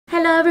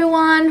Hello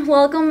everyone,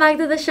 welcome back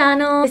to the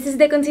channel. This is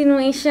the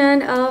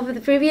continuation of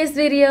the previous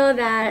video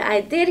that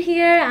I did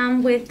here.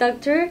 I'm with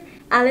Dr.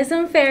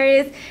 Allison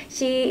Ferris.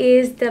 She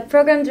is the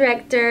program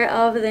director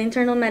of the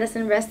Internal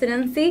Medicine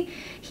Residency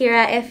here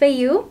at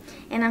FAU,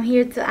 and I'm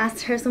here to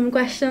ask her some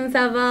questions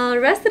about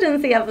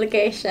residency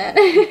application.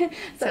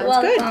 So Sounds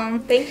welcome.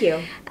 good. Thank you.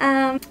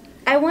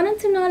 I wanted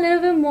to know a little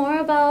bit more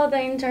about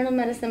the internal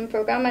medicine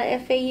program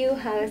at FAU.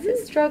 How is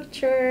it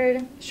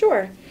structured?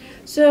 Sure.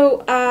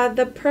 So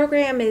the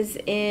program is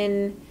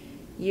in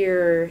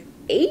year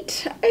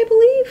 8, I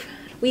believe.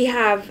 We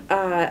have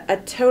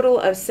a total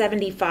of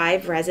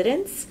 75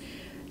 residents.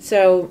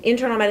 So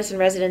internal medicine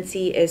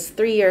residency is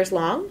 3 years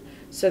long,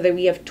 so that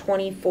we have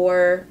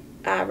 24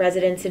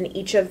 residents in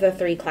each of the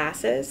 3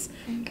 classes,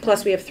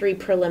 plus we have 3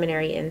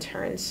 preliminary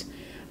interns.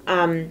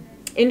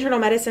 Internal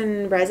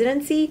medicine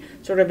residency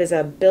sort of is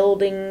a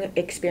building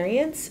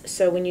experience.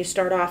 So when you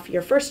start off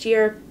your first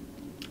year,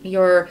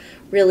 you're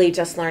really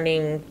just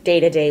learning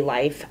day-to-day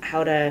life,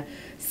 how to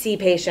see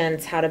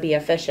patients, how to be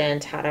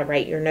efficient, how to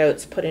write your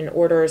notes, put in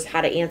orders,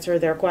 how to answer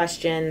their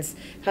questions,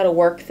 how to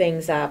work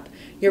things up.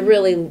 You're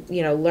really,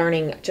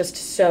 learning just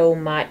so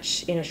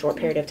much in a short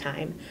period of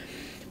time.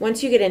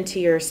 Once you get into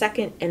your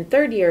second and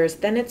third years,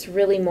 then it's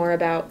really more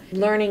about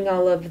learning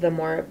all of the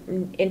more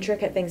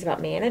intricate things about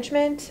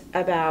management,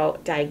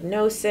 about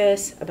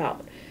diagnosis,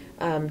 about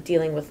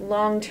dealing with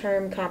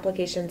long-term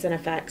complications and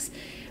effects,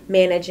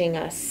 managing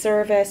a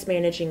service,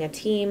 managing a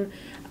team.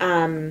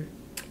 And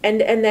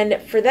then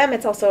for them,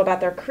 it's also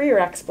about their career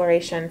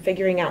exploration,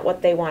 figuring out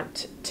what they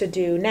want to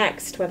do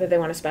next, whether they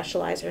want to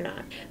specialize or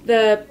not.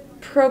 The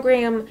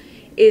program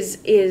is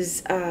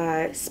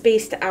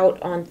spaced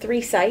out on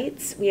 3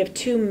 sites. We have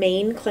 2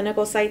 main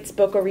clinical sites.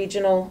 Boca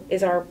Regional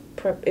is our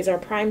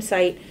prime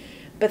site,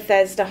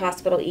 Bethesda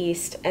Hospital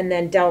East, and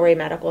then Delray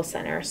Medical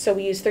Center. So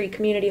we use 3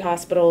 community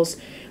hospitals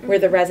where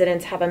the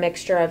residents have a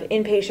mixture of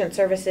inpatient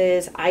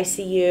services,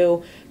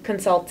 ICU,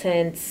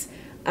 consultants,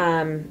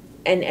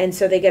 and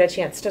so they get a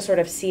chance to sort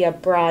of see a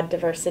broad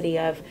diversity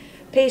of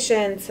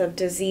patients, of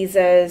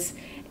diseases,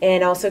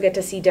 and also get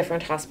to see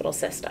different hospital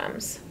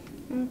systems.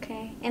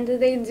 Okay. And do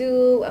they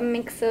do a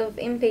mix of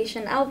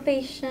inpatient,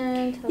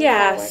 outpatient?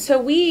 Yeah, so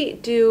we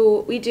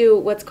do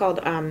what's called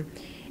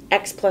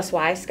X plus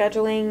Y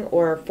scheduling,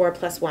 or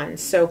 4+1.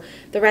 So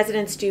the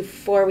residents do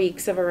 4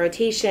 weeks of a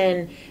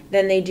rotation,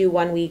 then they do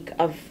 1 week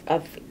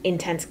of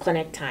intense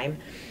clinic time.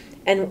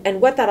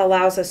 And what that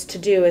allows us to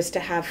do is to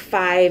have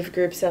 5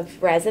 groups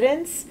of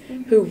residents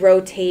who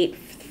rotate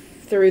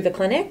through the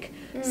clinic,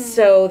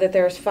 so that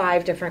there's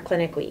 5 different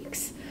clinic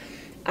weeks.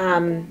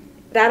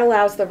 That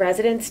allows the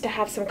residents to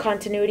have some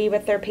continuity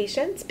with their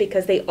patients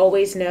because they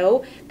always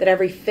know that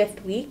every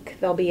 5th week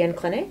they'll be in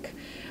clinic.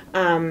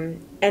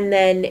 And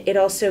then it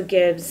also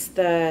gives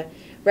the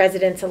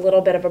residents a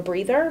little bit of a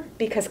breather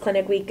because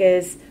clinic week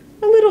is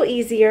a little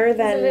easier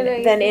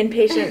than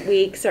inpatient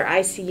weeks or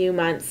ICU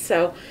months.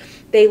 So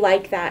they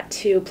like that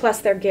too.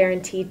 Plus they're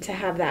guaranteed to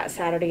have that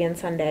Saturday and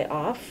Sunday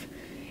off.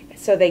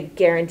 So they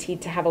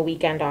guaranteed to have a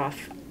weekend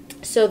off.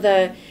 So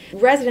the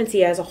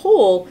residency as a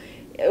whole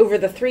over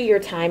the 3-year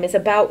time is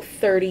about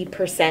 30%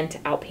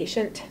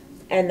 outpatient,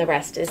 and the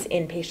rest is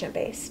inpatient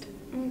based.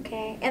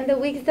 Okay. And the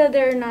weeks that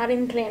they're not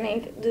in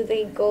clinic, do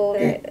they go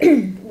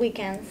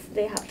weekends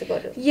they have to go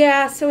to?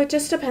 Yeah, so it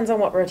just depends on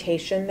what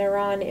rotation they're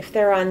on. If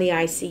they're on the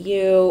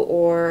ICU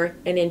or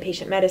an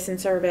inpatient medicine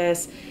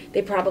service,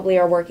 they probably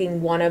are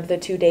working one of the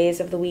 2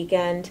 days of the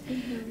weekend,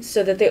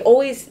 so that they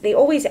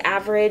always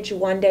average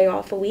 1 day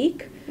off a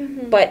week,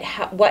 but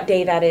what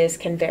day that is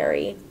can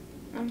vary.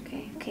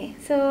 Okay.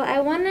 So I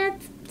wanted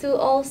to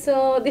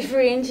also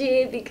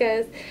differentiate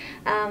because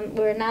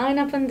we're now in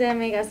a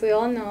pandemic, as we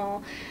all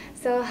know.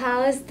 So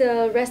how has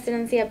the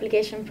residency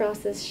application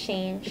process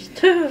changed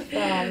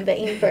from the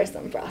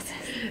in-person process?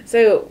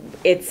 So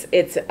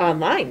it's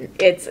online.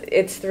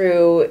 It's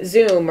through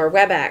Zoom or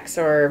WebEx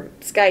or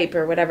Skype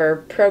or whatever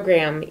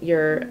program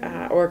your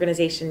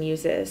organization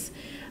uses.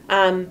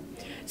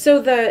 So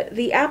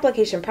the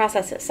application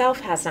process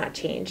itself has not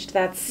changed.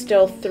 That's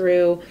still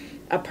through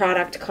a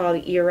product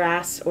called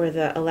ERAS, or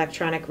the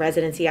Electronic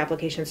Residency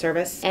Application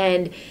Service.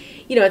 And,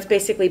 it's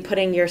basically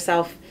putting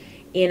yourself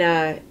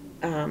in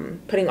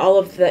putting all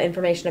of the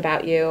information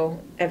about you,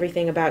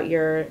 everything about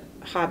your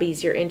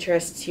hobbies, your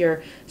interests,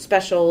 your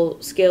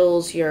special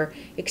skills, your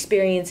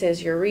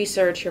experiences, your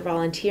research, your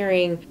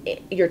volunteering,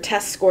 your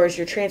test scores,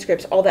 your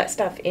transcripts, all that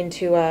stuff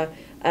into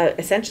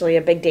essentially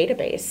a big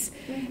database.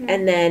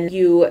 And then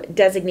you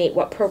designate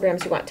what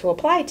programs you want to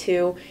apply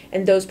to,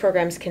 and those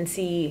programs can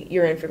see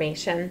your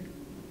information.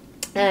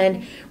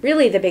 And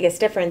really the biggest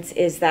difference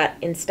is that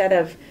instead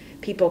of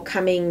people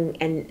coming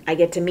and I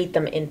get to meet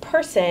them in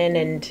person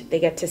and they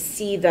get to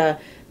see the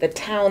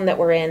town that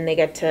we're in, they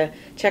get to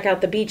check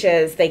out the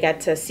beaches, they get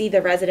to see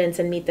the residents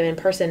and meet them in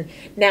person,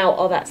 now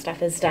all that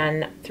stuff is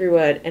done through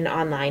an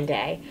online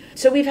day.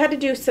 So we've had to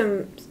do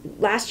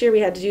last year we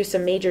had to do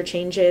some major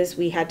changes.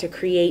 We had to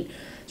create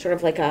sort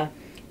of like a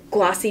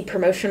glossy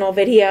promotional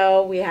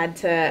video. We had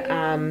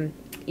to,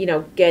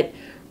 get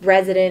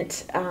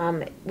resident,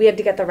 we had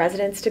to get the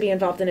residents to be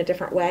involved in a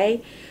different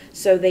way.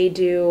 So they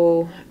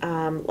do,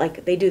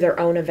 they do their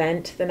own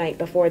event the night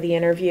before the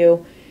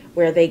interview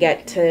where they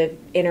get to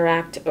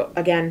interact,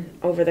 again,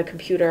 over the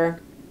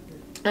computer.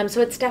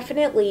 So it's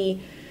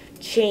definitely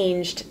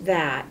changed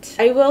that.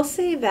 I will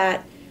say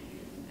that,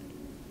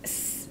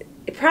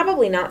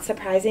 probably not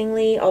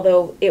surprisingly,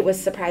 although it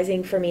was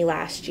surprising for me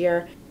last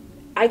year,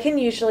 I can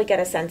usually get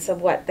a sense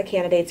of what the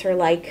candidates are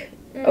like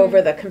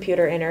over the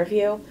computer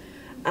interview.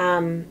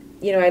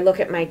 I look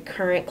at my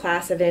current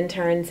class of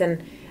interns,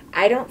 and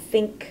I don't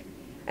think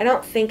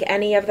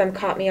any of them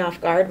caught me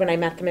off guard when I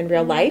met them in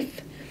real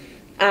life.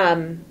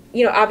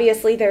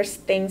 Obviously there's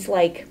things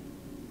like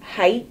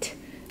height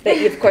that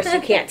of course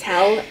you can't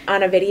tell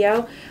on a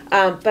video.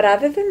 But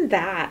other than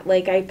that,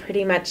 I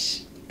pretty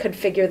much could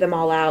figure them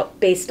all out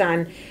based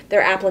on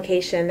their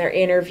application, their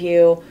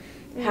interview,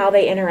 how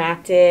they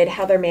interacted,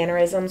 how their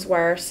mannerisms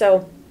were.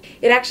 So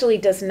it actually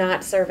does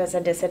not serve as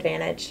a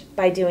disadvantage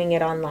by doing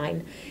it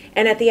online.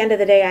 And at the end of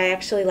the day, I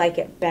actually like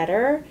it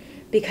better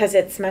because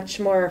it's much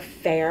more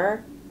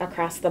fair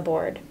across the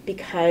board,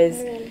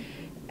 because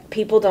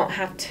people don't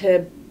have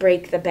to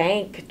break the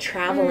bank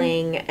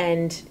traveling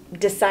and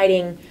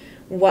deciding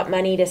what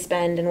money to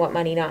spend and what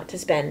money not to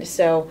spend.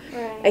 So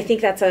I think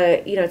that's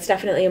it's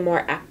definitely a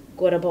more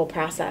equitable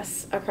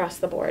process across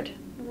the board.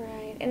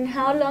 Right. And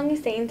how long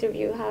is the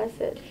interview? How is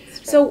it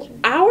structured? So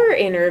our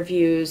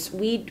interviews,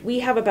 we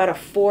have about a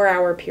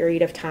 4-hour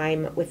period of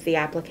time with the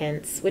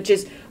applicants, which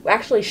is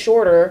actually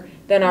shorter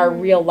than our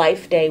real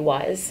life day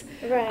was.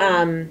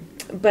 Right.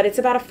 But it's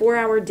about a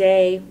 4-hour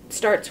day.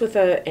 Starts with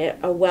a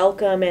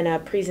welcome and a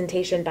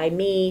presentation by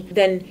me.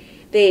 Then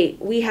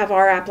we have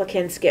our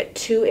applicants get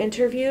 2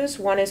 interviews.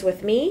 One is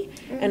with me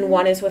and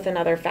one is with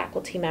another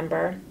faculty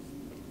member.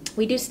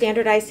 We do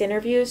standardized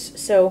interviews,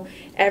 so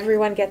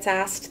everyone gets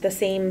asked the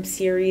same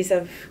series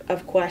of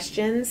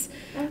questions.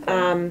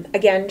 Okay.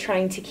 Again,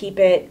 trying to keep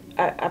it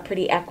a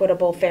pretty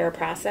equitable, fair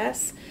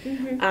process.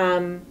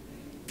 And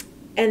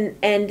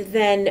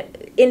then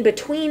in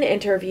between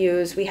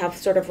interviews, we have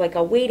sort of like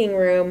a waiting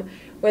room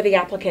where the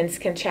applicants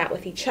can chat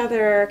with each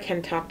other,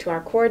 can talk to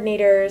our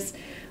coordinators.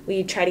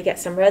 We try to get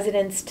some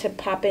residents to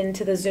pop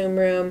into the Zoom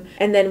room.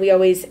 And then we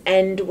always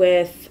end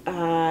with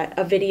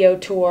a video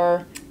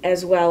tour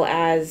as well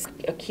as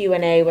a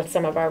Q&A with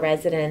some of our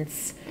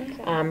residents,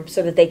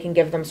 so that they can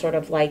give them sort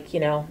of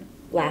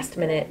last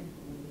minute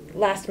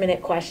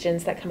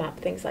questions that come up,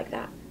 things like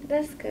that.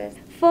 That's good.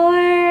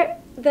 For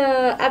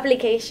the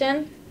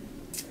application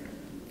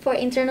for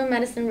internal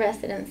medicine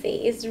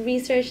residency, is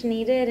research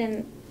needed,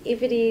 and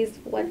if it is,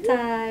 what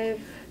type?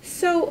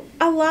 So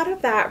a lot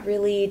of that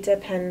really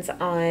depends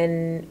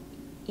on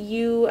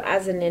you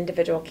as an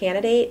individual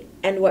candidate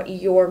and what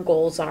your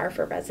goals are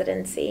for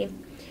residency.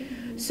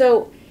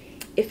 So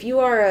if you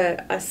are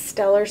a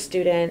stellar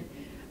student,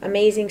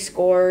 amazing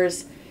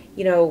scores,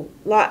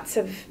 lots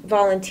of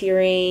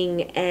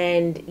volunteering,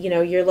 and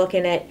you're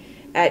looking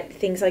at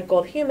things like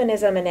gold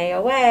humanism and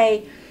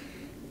AOA,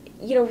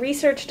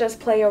 research does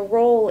play a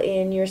role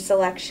in your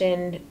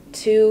selection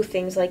to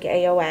things like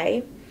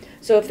AOA.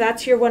 So if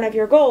that's one of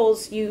your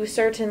goals, you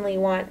certainly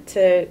want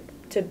to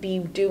be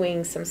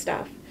doing some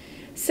stuff.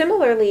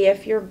 Similarly,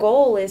 if your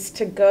goal is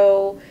to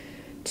go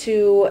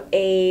to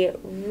a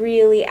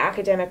really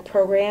academic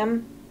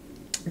program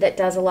that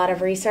does a lot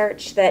of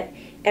research, that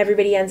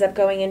everybody ends up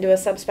going into a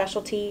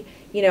subspecialty,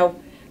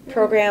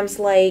 programs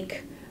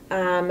like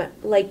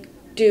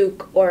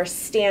Duke or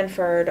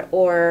Stanford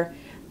or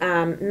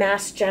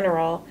Mass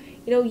General,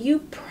 you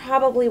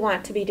probably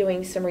want to be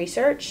doing some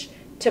research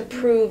to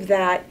prove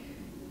that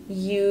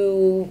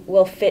you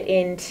will fit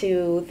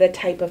into the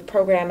type of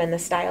program and the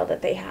style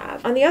that they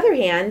have. On the other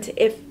hand,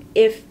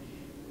 if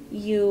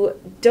you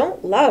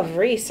don't love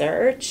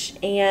research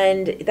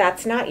and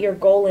that's not your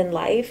goal in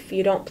life,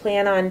 you don't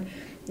plan on,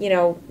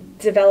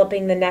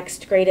 developing the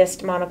next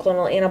greatest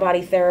monoclonal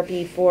antibody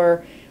therapy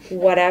for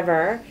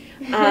whatever,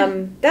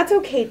 that's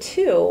okay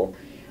too.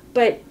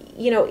 But,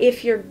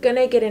 if you're going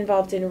to get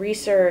involved in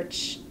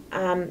research,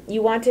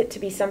 you want it to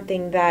be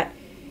something that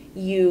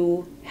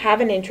you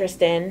have an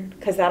interest in,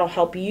 because that'll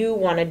help you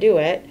want to do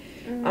it,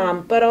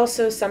 but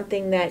also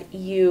something that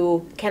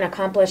you can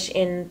accomplish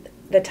in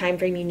the time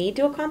frame you need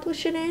to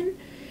accomplish it in,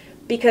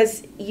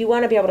 because you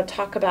want to be able to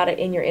talk about it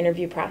in your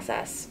interview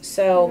process.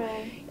 So,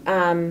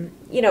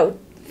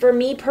 for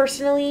me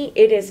personally,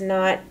 it is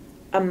not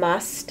a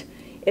must.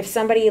 If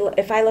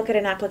I look at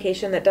an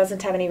application that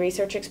doesn't have any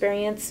research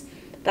experience,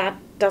 that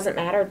doesn't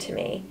matter to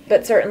me.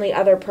 But certainly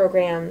other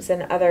programs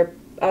and other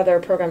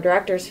program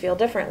directors feel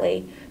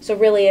differently. So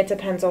really it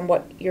depends on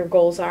what your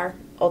goals are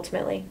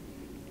ultimately.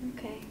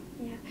 Okay,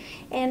 yeah.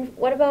 And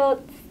what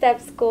about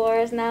step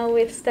scores now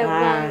with step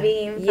 1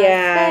 being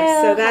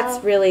so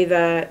that's really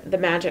the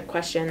magic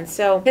question.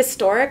 So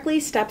historically,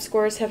 step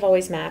scores have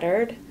always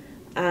mattered.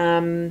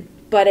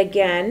 But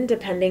again,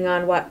 depending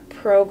on what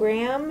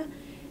program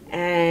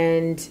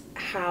and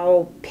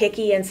how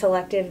picky and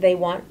selective they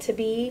want to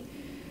be,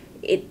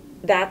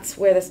 that's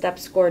where the step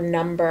score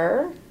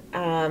number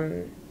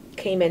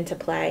came into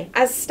play.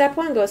 As step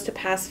 1 goes to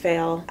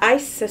pass-fail, I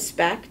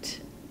suspect,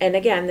 and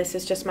again, this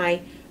is just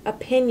my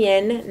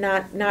opinion,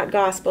 not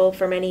gospel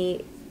from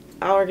any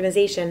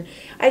organization,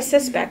 I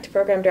suspect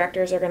program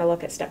directors are going to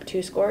look at step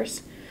 2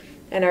 scores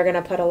and are going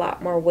to put a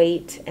lot more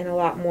weight and a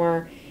lot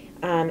more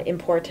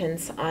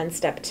importance on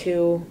step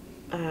 2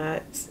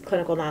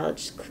 clinical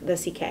knowledge, the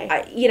CK.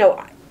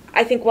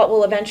 I think what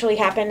will eventually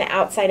happen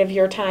outside of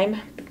your time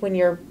when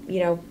you're,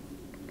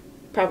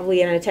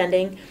 probably in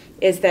attending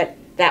is that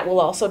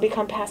will also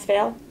become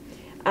pass-fail.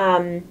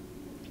 Do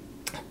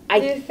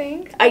you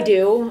think? I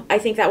do. I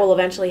think that will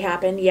eventually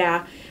happen,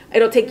 yeah.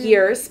 It'll take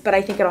years, but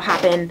I think it'll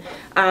happen.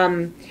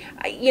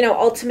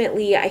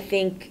 Ultimately, I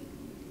think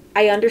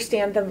I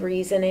understand the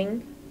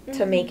reasoning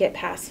to make it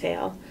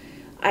pass-fail.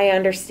 I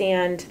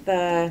understand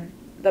the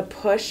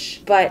push,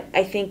 but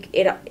I think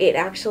it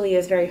actually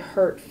is very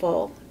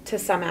hurtful to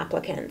some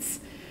applicants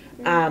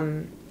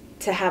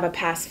to have a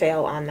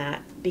pass-fail on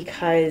that,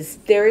 because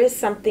there is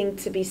something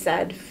to be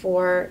said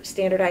for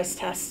standardized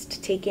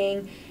test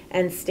taking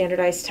and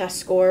standardized test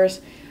scores.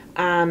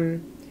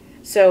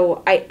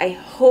 So I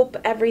hope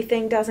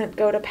everything doesn't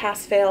go to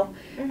pass-fail.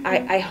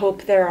 I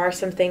hope there are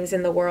some things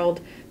in the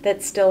world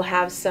that still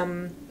have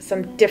some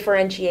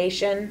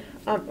differentiation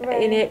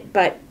in it,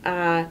 but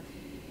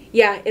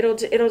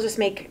it'll just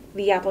make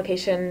the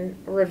application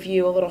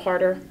review a little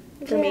harder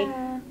for me.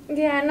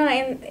 Yeah, no,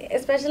 and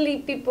especially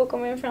people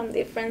coming from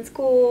different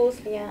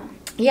schools.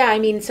 Yeah, I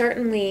mean,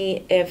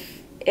 certainly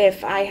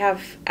if I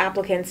have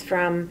applicants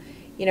from,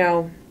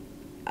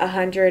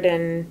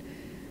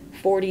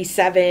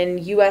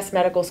 147 U.S.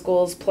 medical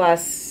schools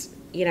plus,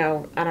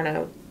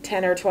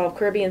 10 or 12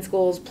 Caribbean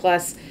schools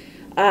plus,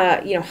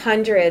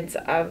 hundreds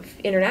of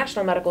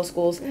international medical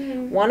schools,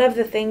 one of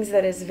the things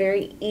that is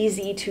very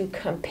easy to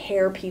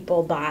compare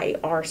people by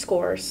are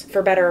scores,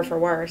 for better or for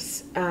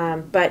worse.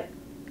 But,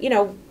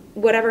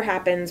 whatever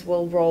happens,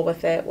 we'll roll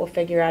with it. We'll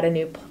figure out a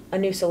new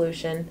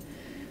solution.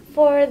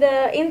 For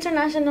the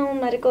international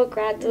medical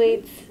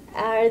graduates,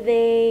 are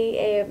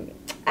they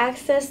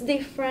access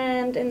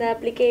different in the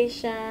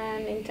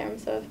application in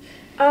terms of?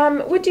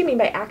 What do you mean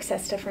by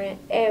access different?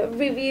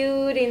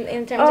 Reviewed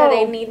in terms of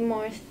they need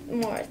more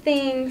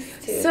things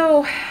to.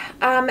 So,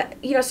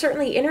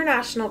 certainly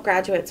international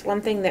graduates,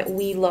 one thing that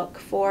we look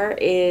for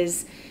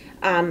is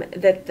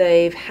that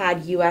they've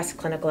had U.S.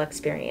 clinical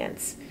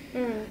experience.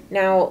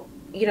 Now,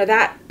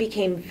 that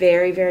became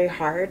very, very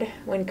hard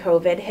when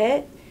COVID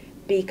hit,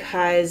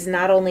 because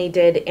not only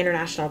did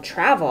international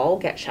travel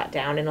get shut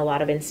down in a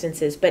lot of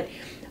instances, but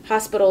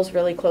hospitals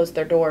really closed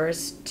their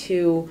doors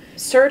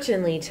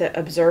certainly to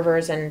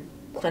observers and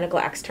clinical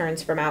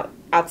externs from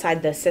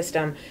outside the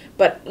system,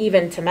 but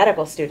even to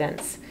medical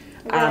students,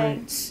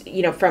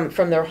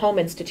 from their home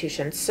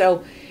institutions.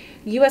 So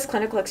U.S.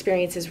 clinical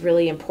experience is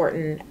really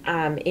important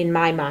in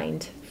my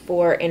mind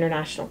for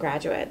international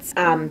graduates,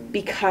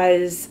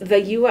 because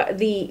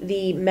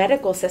the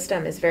medical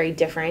system is very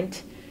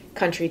different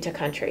country to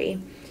country,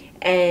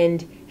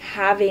 and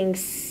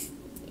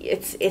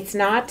it's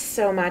not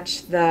so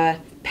much the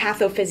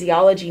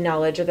pathophysiology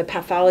knowledge or the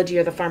pathology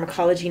or the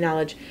pharmacology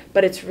knowledge,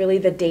 but it's really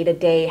the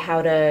day-to-day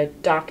how to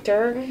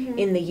doctor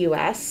in the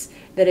U.S.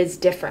 that is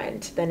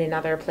different than in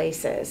other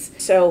places.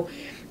 So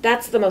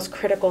that's the most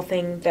critical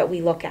thing that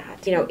we look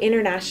at.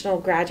 International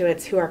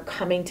graduates who are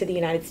coming to the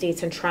United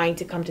States and trying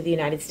to come to the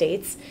United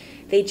States,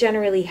 they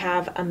generally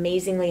have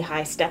amazingly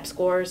high STEP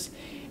scores.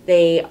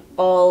 They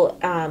all,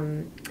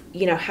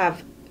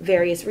 have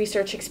various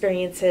research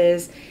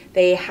experiences.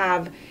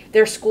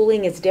 Their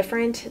schooling is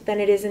different than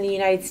it is in the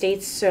United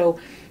States, so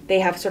they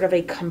have sort of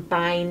a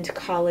combined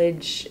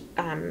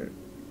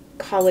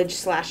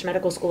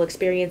college/medical school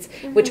experience,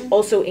 which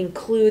also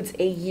includes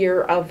a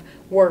year of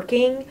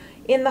working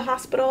in the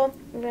hospital.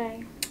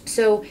 Right.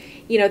 So,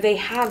 they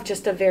have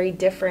just a very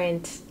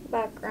different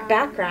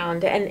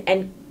background,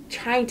 and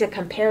trying to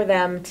compare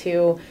them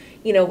to,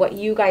 what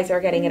you guys are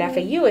getting at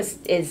FAU is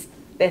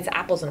it's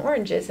apples and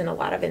oranges in a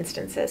lot of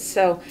instances.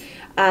 So,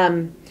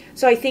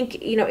 so I think,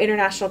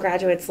 international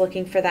graduates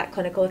looking for that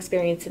clinical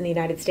experience in the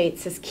United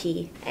States is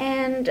key.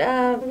 And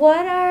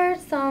what are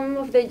some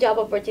of the job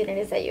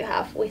opportunities that you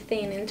have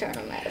within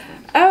internal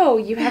medicine? Oh,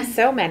 you have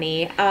so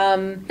many.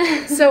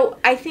 So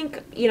I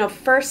think,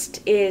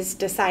 first is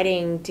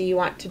deciding, do you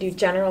want to do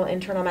general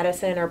internal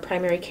medicine or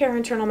primary care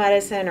internal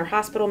medicine or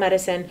hospital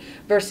medicine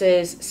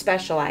versus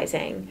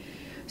specializing?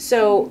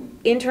 So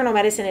internal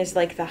medicine is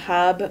like the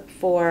hub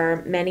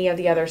for many of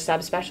the other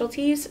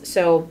subspecialties.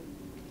 So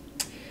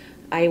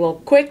I will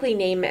quickly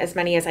name as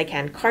many as I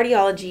can: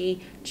 cardiology,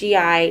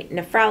 GI,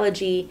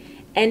 nephrology,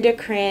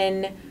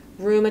 endocrine,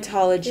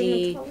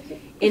 rheumatology,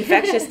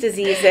 infectious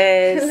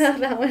diseases. I love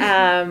that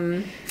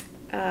one.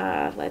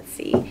 Let's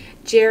see,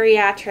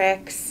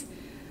 geriatrics,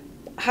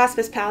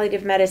 hospice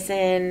palliative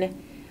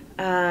medicine,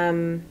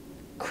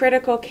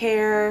 critical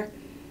care,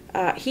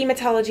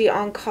 hematology,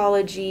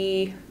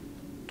 oncology.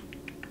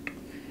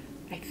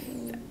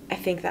 I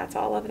think that's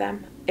all of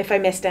them. If I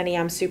missed any,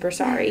 I'm super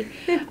sorry.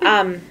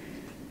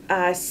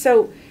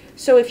 So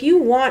So if you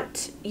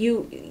want,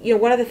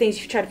 one of the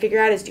things you try to figure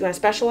out is, do you want to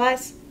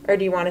specialize or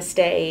do you want to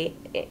stay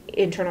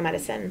internal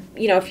medicine?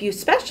 If you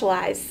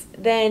specialize,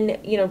 then,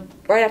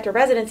 right after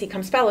residency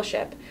comes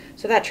fellowship.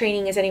 So that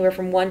training is anywhere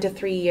from 1 to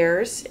 3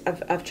 years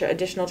of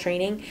additional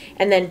training.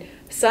 And then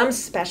some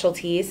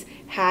specialties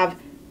have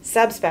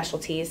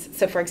subspecialties.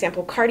 So for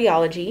example,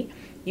 cardiology,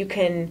 you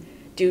can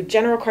do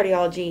general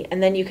cardiology,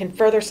 and then you can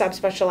further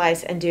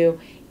subspecialize and do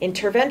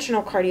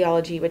interventional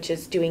cardiology, which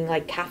is doing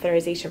like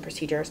catheterization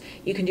procedures.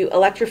 You can do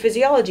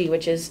electrophysiology,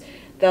 which is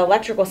the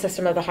electrical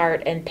system of the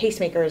heart and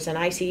pacemakers and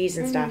ICDs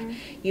and stuff.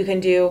 You can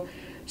do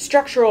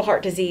structural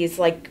heart disease,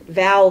 like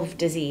valve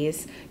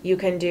disease. You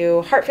can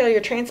do heart failure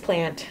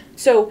transplant.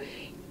 So,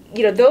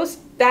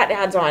 that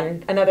adds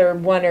on another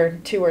 1 or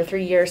 2 or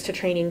 3 years to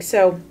training.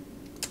 So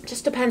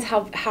just depends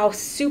how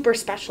super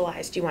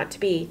specialized you want to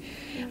be.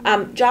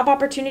 Job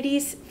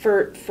opportunities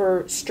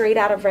for straight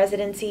out of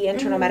residency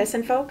internal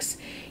medicine folks,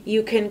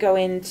 you can go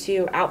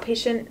into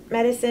outpatient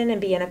medicine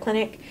and be in a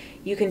clinic.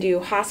 You can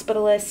do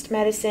hospitalist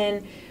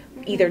medicine,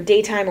 either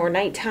daytime or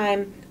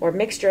nighttime or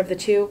mixture of the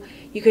two.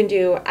 You can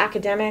do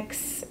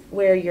academics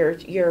where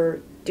you're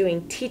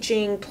doing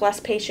teaching plus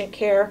patient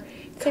care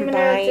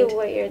combined, similar to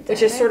what you're doing,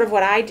 which is sort of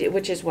what I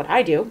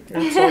do,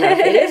 not sort of,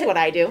 it is what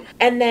I do.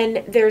 And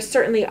then there's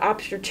certainly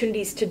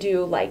opportunities to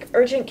do like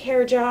urgent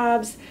care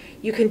jobs.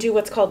 You can do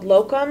what's called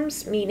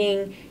locums,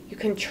 meaning you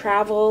can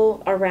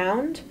travel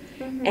around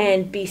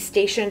and be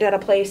stationed at a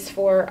place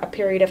for a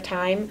period of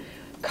time,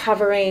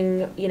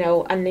 covering,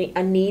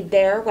 a need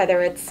there,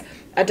 whether it's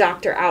a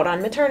doctor out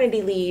on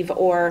maternity leave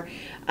or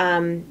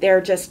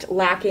they're just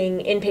lacking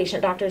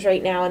inpatient doctors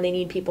right now and they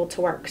need people to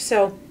work.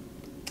 So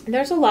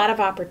there's a lot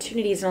of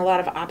opportunities and a lot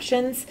of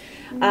options.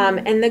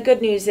 And the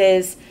good news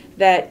is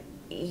that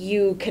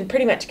you can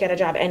pretty much get a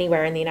job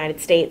anywhere in the United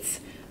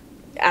States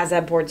as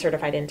a board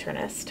certified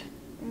internist.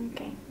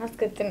 Okay, that's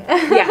good to know.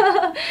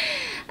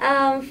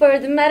 Yeah. For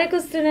the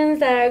medical students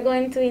that are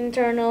going to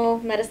internal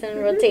medicine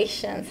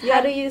rotations,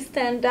 how do you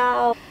stand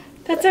out?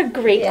 That's a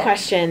great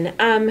question.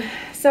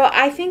 So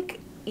I think,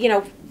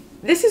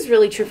 this is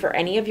really true for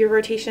any of your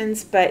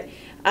rotations, but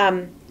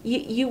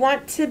you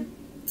want to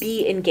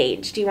be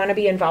engaged. You want to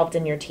be involved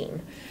in your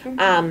team.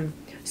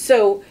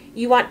 So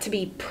you want to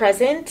be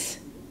present.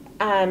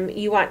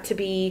 You want to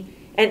be,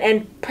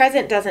 and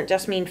present doesn't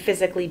just mean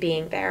physically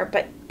being there,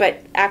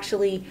 but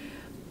actually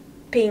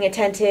being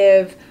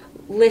attentive,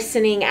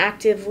 listening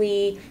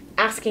actively,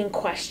 asking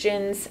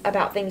questions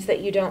about things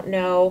that you don't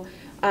know,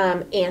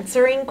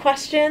 answering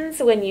questions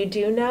when you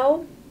do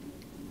know.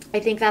 I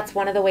think that's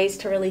one of the ways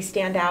to really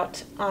stand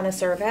out on a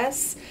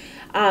service.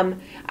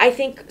 I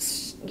think,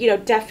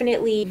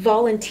 definitely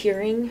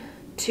volunteering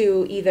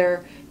to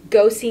either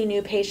go see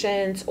new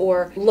patients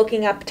or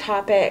looking up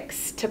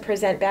topics to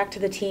present back to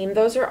the team.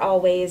 Those are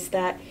all ways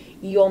that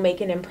you'll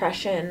make an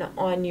impression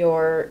on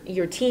your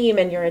team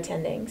and your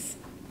attendings.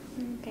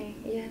 Okay,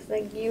 yes,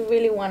 like you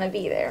really want to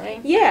be there,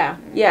 right? Yeah,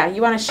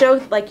 you want to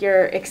show like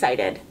you're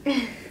excited.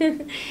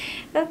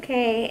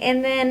 Okay,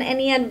 and then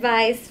any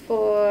advice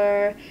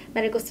for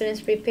medical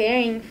students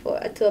preparing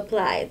to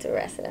apply to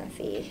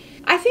residency?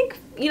 I think,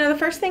 the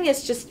first thing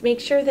is just make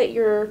sure that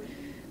your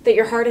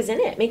heart is in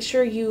it. Make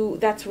sure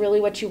that's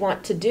really what you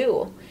want to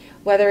do,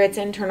 whether it's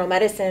internal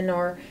medicine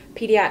or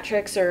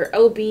pediatrics or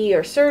OB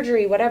or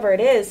surgery, whatever it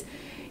is.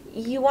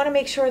 You want to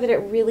make sure that it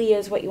really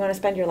is what you want to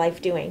spend your life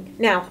doing.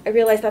 Now, I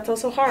realize that's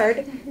also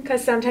hard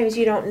because sometimes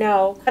you don't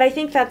know, but I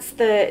think that's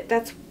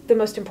the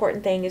most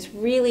important thing is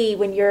really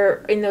when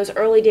you're in those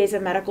early days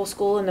of medical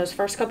school in those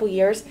first couple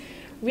years,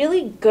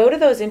 really go to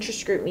those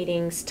interest group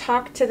meetings,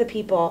 talk to the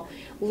people,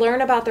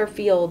 learn about their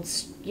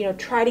fields,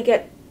 try to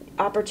get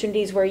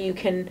opportunities where you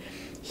can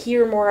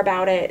hear more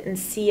about it and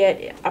see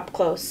it up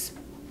close.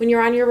 When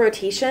you're on your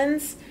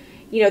rotations,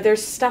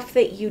 there's stuff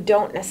that you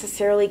don't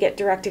necessarily get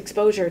direct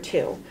exposure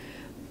to.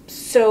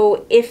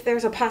 So if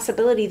there's a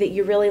possibility that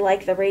you really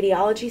like the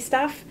radiology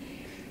stuff,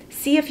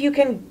 see if you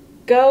can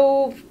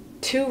go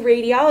to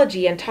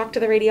radiology and talk to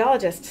the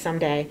radiologist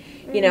someday.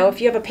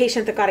 If you have a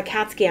patient that got a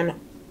CAT scan,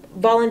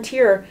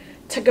 volunteer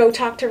to go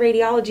talk to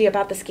radiology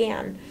about the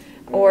scan.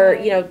 Or,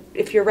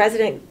 if your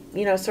resident,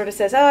 sort of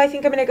says, oh, I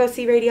think I'm going to go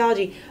see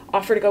radiology,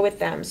 offer to go with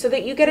them so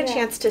that you get a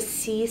chance to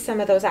see some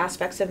of those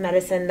aspects of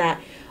medicine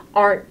that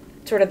aren't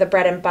sort of the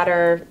bread and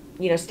butter,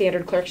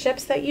 standard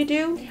clerkships that you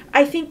do.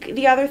 I think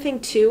the other thing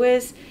too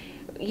is,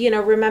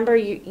 remember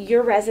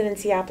your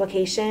residency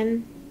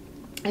application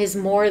is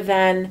more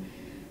than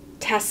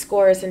test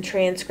scores and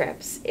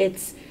transcripts.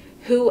 It's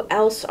who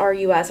else are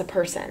you as a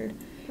person.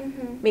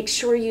 Make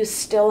sure you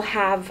still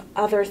have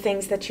other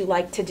things that you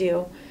like to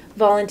do,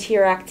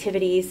 volunteer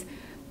activities,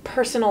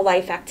 personal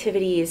life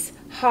activities,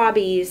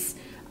 hobbies,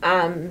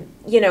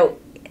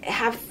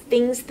 have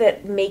things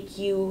that make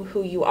you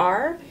who you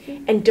are,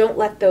 and don't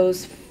let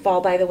those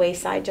fall by the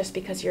wayside just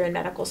because you're in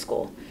medical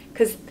school.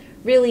 Because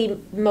really,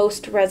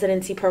 most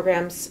residency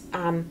programs,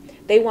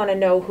 they want to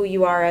know who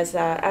you are as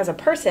a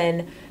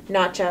person,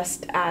 not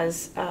just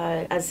as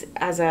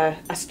a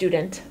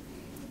student.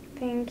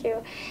 Thank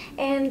you.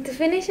 And to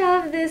finish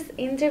off this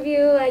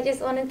interview, I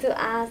just wanted to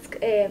ask,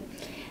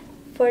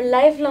 for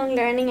lifelong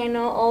learning, I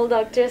know all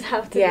doctors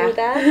have to do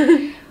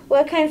that.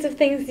 What kinds of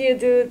things do you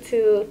do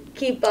to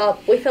keep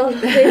up with all of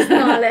this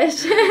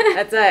knowledge?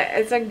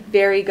 It's a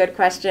very good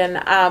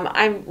question.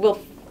 I will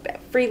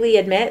freely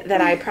admit that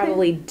I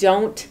probably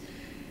don't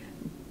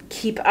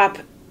keep up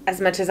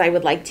as much as I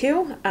would like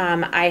to.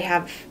 I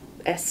have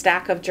a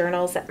stack of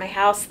journals at my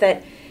house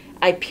that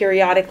I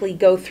periodically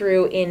go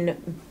through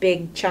in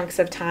big chunks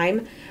of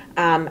time.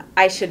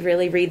 I should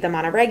really read them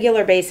on a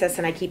regular basis,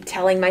 and I keep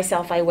telling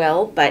myself I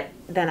will, but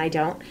then I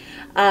don't.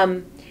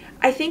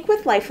 I think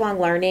with lifelong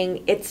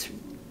learning,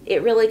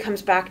 it really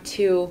comes back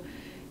to,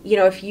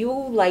 if you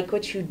like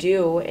what you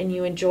do and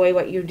you enjoy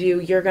what you do,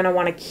 you're going to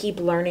want to keep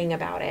learning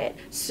about it.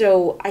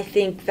 So I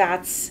think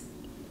that's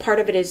part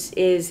of it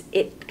is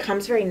it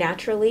comes very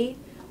naturally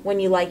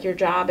when you like your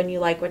job and you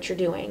like what you're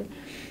doing.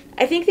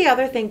 I think the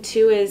other thing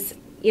too is,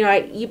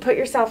 you put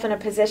yourself in a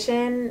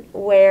position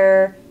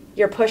where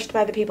you're pushed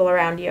by the people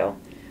around you.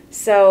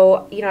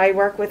 So, I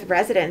work with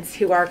residents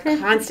who are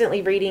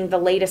constantly reading the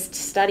latest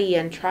study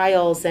and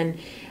trials, and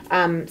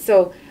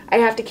so I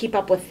have to keep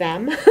up with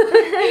them.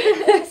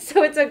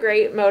 So it's a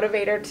great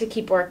motivator to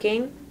keep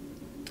working.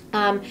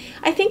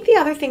 I think the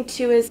other thing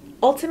too is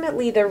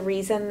ultimately the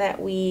reason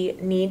that we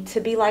need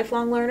to be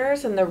lifelong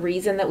learners and the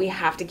reason that we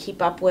have to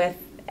keep up with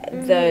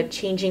the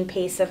changing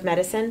pace of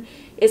medicine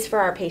is for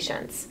our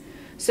patients.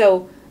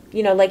 So,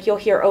 like you'll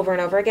hear over and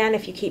over again,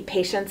 if you keep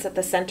patients at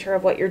the center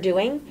of what you're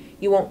doing,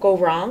 you won't go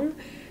wrong.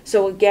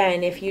 So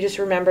again, if you just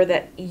remember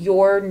that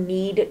your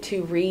need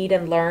to read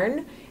and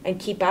learn and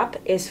keep up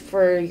is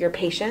for your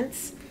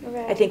patients,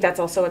 right. I think that's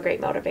also a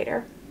great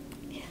motivator.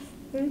 Yes.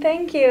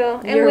 Thank you.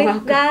 And You're with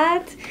welcome.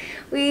 that,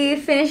 we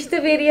finished the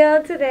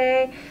video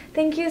today.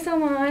 Thank you so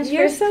much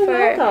for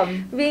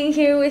welcome. Being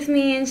here with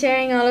me and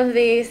sharing all of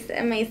this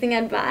amazing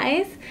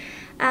advice.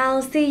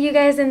 I'll see you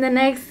guys in the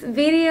next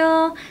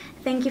video.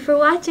 Thank you for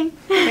watching.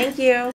 Thank you.